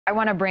I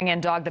want to bring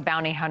in Dog the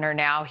Bounty Hunter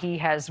now. He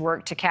has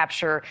worked to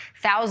capture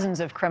thousands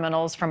of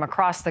criminals from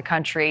across the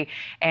country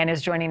and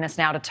is joining us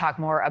now to talk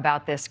more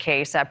about this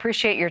case. I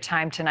appreciate your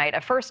time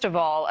tonight. First of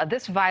all,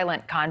 this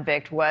violent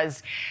convict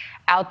was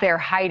out there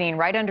hiding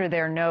right under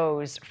their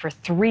nose for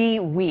 3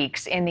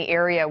 weeks in the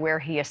area where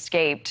he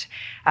escaped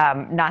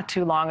not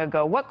too long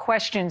ago. What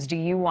questions do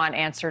you want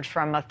answered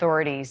from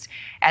authorities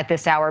at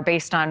this hour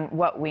based on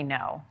what we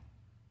know?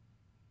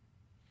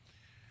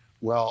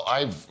 Well,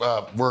 I've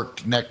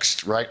worked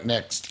right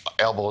next,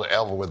 elbow to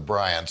elbow with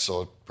Brian.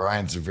 So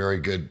Brian's a very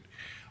good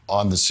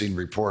on-the-scene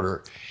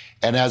reporter.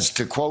 And as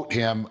to quote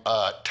him,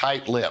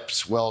 tight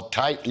lips. Well,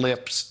 tight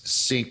lips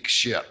sink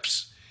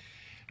ships.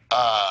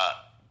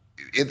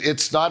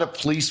 It's not a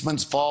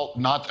policeman's fault,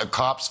 not a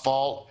cop's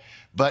fault.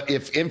 But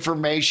if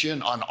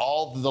information on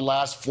all the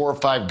last 4 or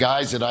 5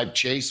 guys that I've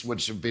chased,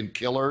 which have been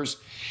killers,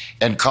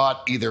 and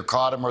either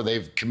caught them or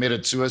they've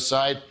committed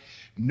suicide,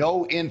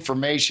 no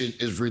information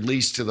is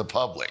released to the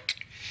public.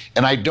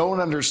 And I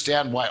don't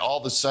understand why all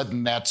of a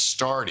sudden that's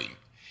starting.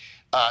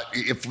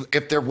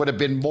 If there would have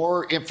been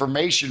more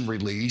information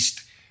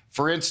released,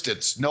 for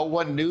instance, no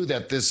one knew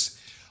that this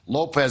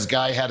Lopez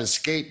guy had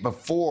escaped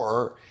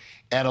before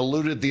and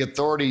eluded the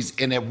authorities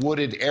in a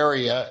wooded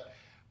area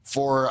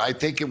for, I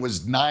think it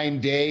was 9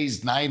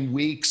 days, 9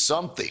 weeks,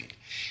 something.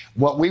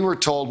 What we were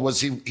told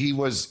was he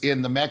was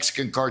in the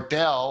Mexican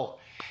cartel.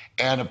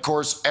 And of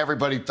course,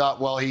 everybody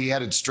thought, well, he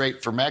headed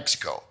straight for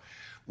Mexico.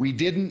 We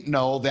didn't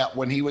know that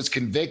when he was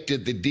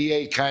convicted, the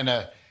DA kind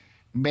of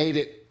made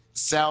it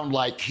sound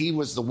like he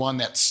was the one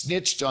that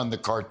snitched on the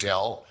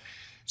cartel.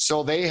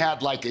 So they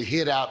had like a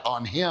hit out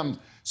on him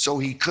so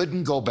he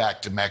couldn't go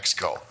back to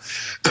Mexico.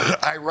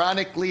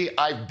 Ironically,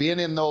 I've been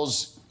in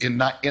those in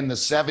the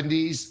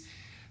 70s.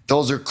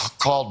 Those are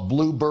called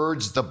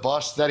Bluebirds, the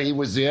bus that he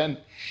was in.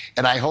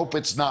 And I hope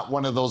it's not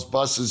one of those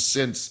buses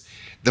since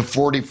the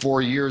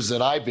 44 years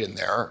that I've been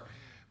there.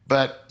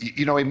 But,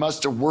 you know, he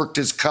must have worked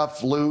his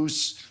cuff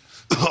loose,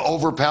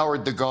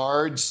 overpowered the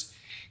guards.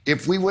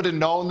 If we would have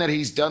known that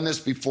he's done this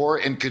before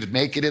and could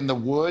make it in the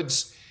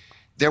woods,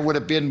 there would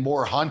have been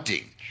more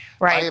hunting.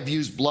 Right. I have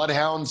used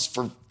bloodhounds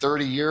for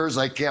 30 years.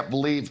 I can't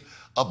believe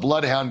a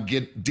bloodhound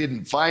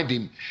didn't find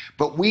him.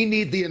 But we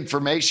need the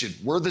information.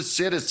 We're the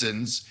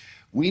citizens.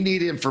 We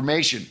need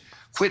information.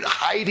 Quit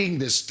hiding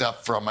this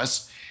stuff from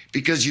us,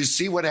 because you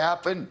see what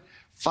happened?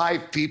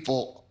 5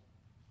 people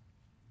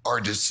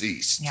are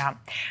deceased. Yeah.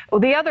 Well,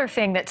 the other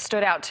thing that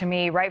stood out to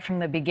me right from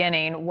the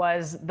beginning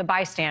was the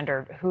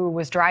bystander who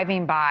was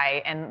driving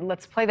by, and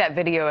let's play that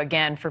video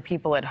again for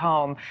people at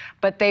home,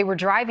 but they were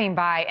driving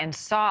by and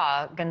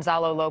saw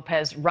Gonzalo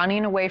Lopez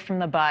running away from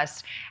the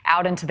bus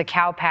out into the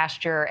cow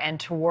pasture and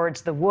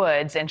towards the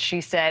woods, and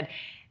she said,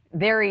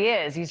 there he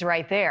is, he's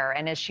right there.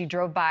 And as she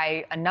drove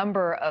by a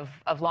number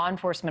of law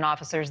enforcement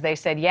officers, they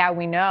said, yeah,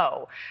 we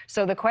know.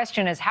 So the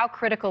question is, how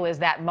critical is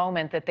that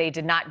moment that they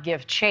did not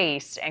give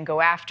chase and go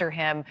after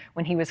him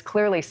when he was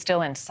clearly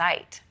still in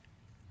sight?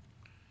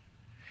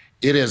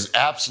 It is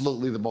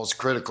absolutely the most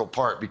critical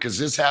part, because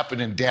this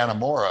happened in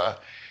Dannemora,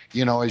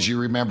 you know, as you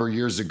remember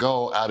years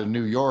ago out of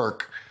New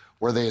York,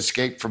 where they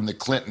escaped from the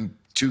Clinton,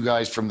 2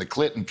 guys from the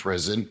Clinton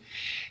prison.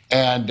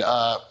 And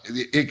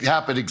it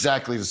happened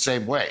exactly the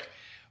same way.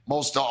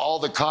 Most of all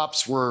the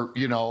cops were,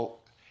 you know,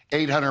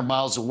 800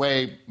 miles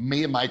away.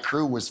 Me and my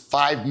crew was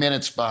 5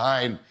 minutes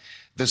behind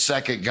the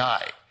second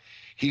guy.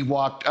 He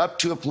walked up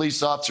to a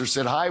police officer,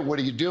 said, hi, what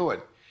are you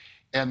doing?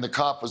 And the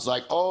cop was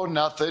like, oh,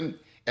 nothing.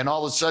 And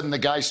all of a sudden the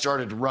guy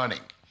started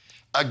running.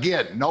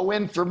 Again, no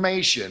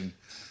information.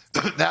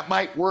 That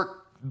might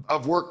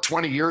have worked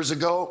 20 years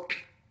ago.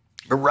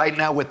 But right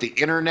now with the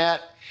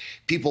internet,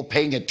 people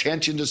paying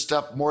attention to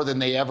stuff more than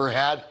they ever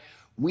had,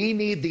 we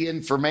need the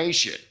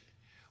information.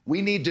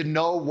 We need to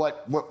know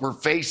what we're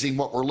facing,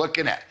 what we're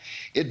looking at.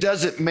 It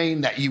doesn't mean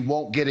that you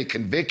won't get a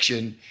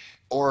conviction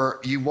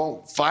or you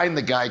won't find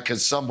the guy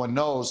because someone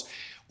knows.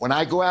 When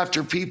I go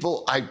after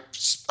people, I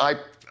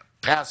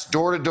pass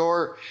door to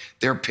door,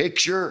 their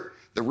picture.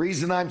 The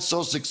reason I'm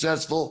so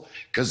successful,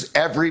 because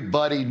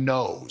everybody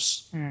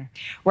knows.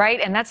 Right,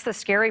 and that's the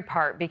scary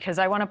part, because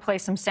I want to play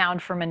some sound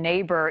from a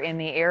neighbor in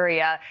the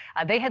area.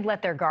 They had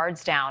let their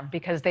guards down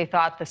because they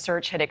thought the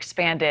search had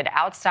expanded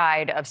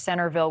outside of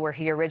Centerville, where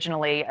he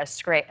originally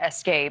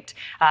escaped.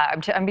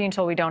 I'm being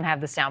told we don't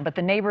have the sound, but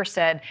the neighbor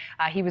said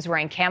he was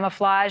wearing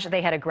camouflage.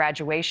 They had a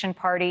graduation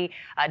party,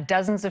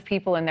 dozens of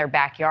people in their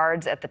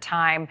backyards at the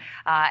time,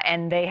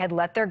 and they had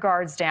let their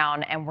guards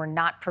down and were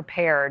not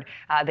prepared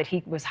that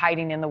he was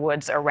hiding in the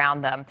woods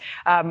around them.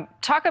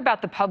 Talk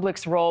about the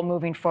public's role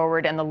moving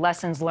forward and the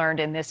lessons learned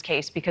in this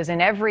case, because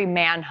in every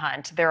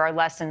manhunt, there are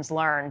lessons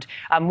learned.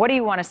 What do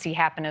you want to see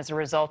happen as a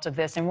result of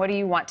this? And what do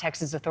you want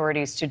Texas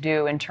authorities to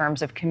do in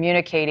terms of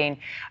communicating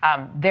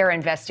their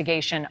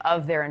investigation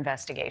of their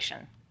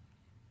investigation?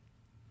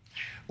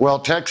 Well,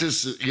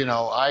 Texas, you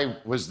know, I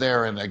was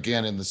there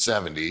again in the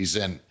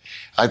 70s, and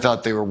I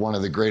thought they were one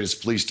of the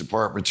greatest police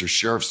departments or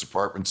sheriff's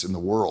departments in the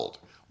world.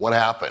 What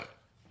happened?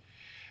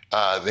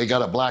 They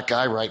got a black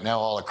eye right now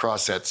all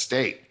across that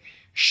state.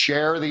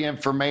 Share the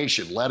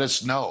information. Let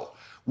us know.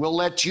 We'll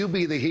let you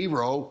be the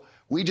hero.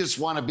 We just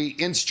want to be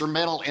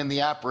instrumental in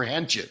the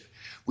apprehension.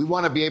 We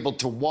want to be able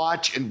to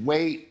watch and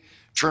wait,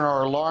 turn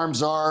our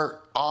alarms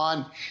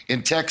on.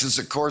 In Texas,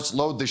 of course,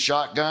 load the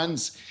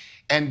shotguns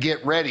and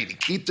get ready to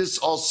keep this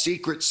all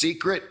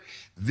secret.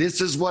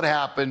 This is what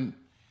happened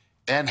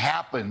and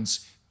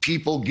happens.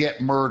 People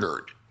get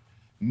murdered.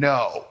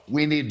 No,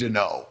 we need to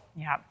know.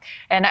 Yeah.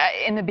 And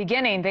in the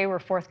beginning, they were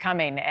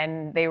forthcoming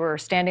and they were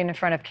standing in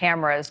front of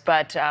cameras.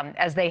 But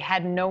as they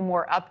had no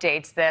more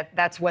updates,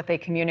 that's what they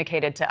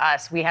communicated to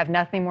us. We have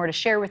nothing more to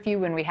share with you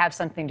when we have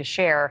something to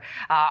share.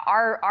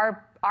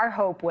 Our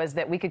hope was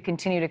that we could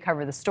continue to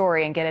cover the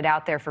story and get it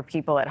out there for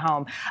people at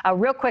home.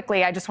 Real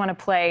quickly, I just want to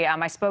play.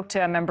 I spoke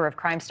to a member of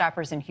Crime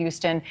Stoppers in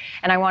Houston,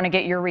 and I want to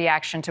get your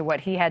reaction to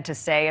what he had to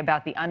say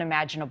about the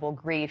unimaginable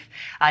grief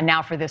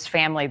now for this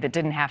family that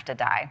didn't have to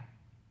die.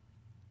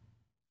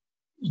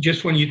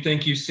 Just when you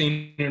think you've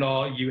seen it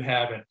all, you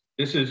haven't.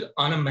 This is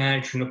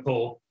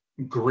unimaginable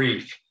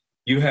grief.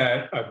 You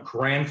had a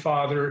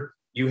grandfather,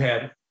 you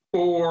had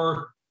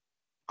 4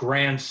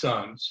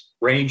 grandsons,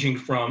 ranging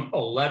from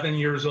 11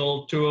 years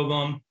old, 2 of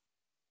them,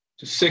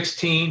 to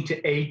 16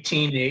 to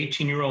 18. The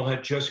 18-year-old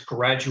had just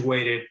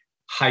graduated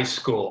high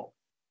school.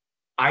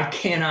 I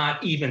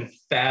cannot even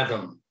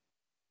fathom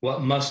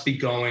what must be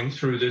going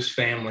through this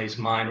family's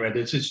mind. Right?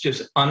 This is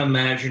just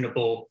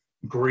unimaginable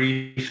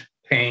grief,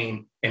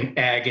 pain, and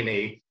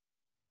agony.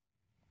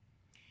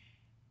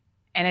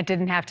 And it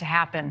didn't have to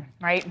happen,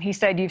 right? He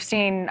said, I've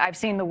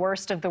seen the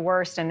worst of the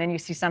worst, and then you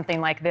see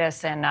something like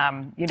this,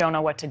 and you don't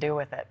know what to do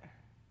with it.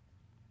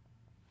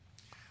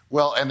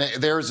 Well, and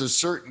there's a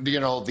certain,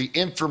 the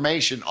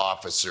information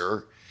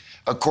officer,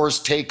 of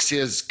course, takes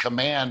his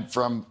command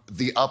from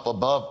the up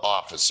above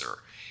officer,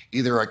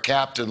 either a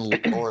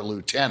captain or a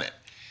lieutenant.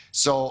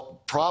 So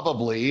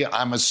probably,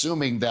 I'm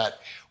assuming that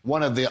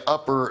one of the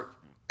upper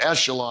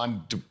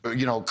echelon,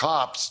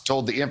 cops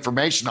told the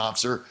information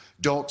officer,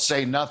 don't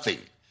say nothing.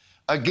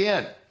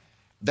 Again,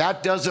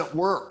 that doesn't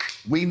work.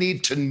 We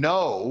need to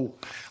know.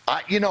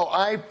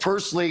 I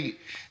personally,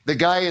 the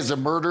guy is a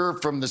murderer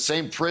from the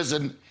same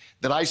prison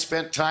that I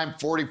spent time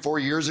 44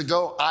 years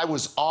ago. I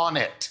was on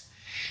it.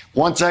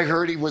 Once I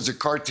heard he was a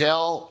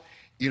cartel,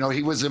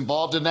 he was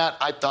involved in that,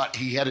 I thought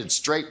he headed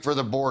straight for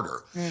the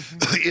border.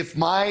 Mm-hmm. If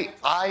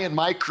I and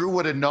my crew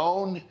would have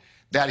known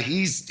that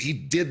he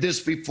did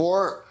this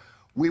before,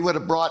 we would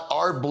have brought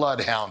our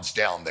bloodhounds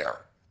down there.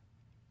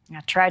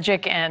 Yeah,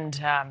 tragic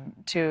end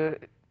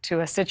to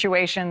a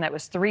situation that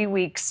was 3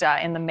 weeks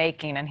in the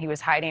making, and he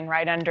was hiding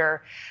right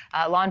under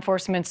law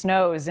enforcement's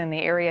nose in the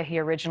area he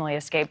originally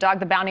escaped. Dog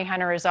the Bounty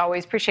Hunter, as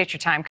always, appreciate your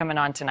time coming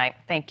on tonight.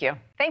 Thank you.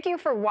 Thank you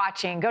for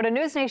watching. Go to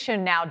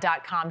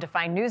newsnationnow.com to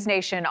find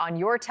NewsNation on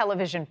your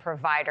television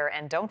provider.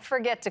 And don't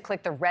forget to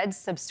click the red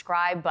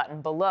subscribe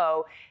button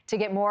below to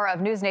get more of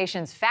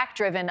NewsNation's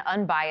fact-driven,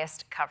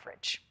 unbiased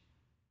coverage.